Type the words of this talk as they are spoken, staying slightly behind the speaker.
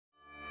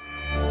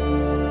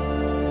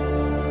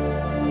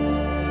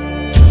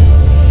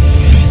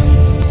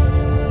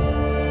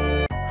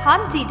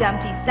Humpty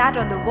Dumpty sat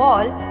on the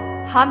wall.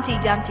 Humpty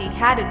Dumpty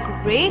had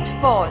a great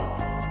fall.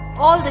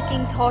 All the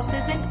king's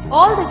horses and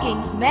all the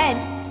king's men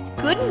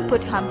couldn't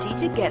put Humpty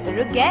together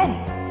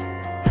again.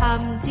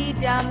 Humpty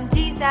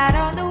Dumpty sat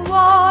on the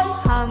wall.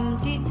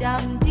 Humpty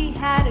Dumpty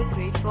had a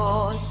great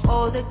fall.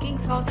 All the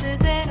king's horses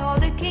and all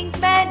the king's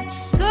men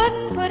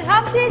couldn't put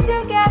Humpty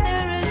together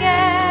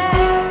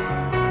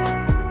again.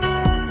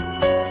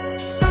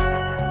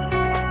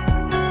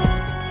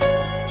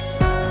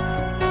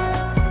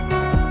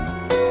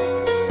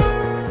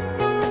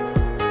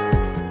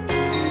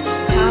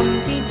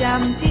 Humpty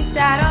Dumpty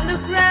sat on the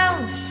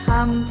ground.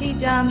 Humpty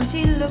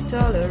Dumpty looked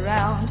all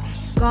around.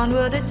 Gone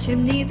were the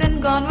chimneys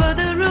and gone were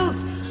the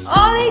roofs.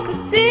 All he could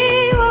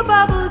see were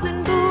bubbles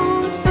and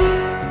boots.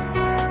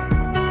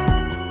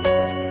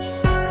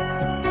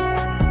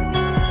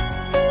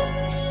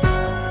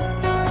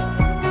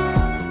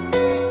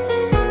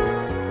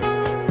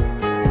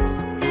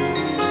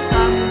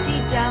 Humpty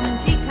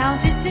Dumpty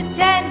counted to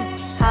 10.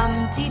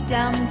 Humpty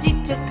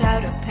Dumpty took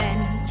out a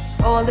pen.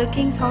 All the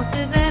king's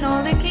horses and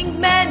all the king's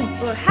men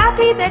were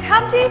happy that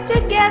Humpty's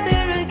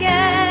together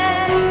again.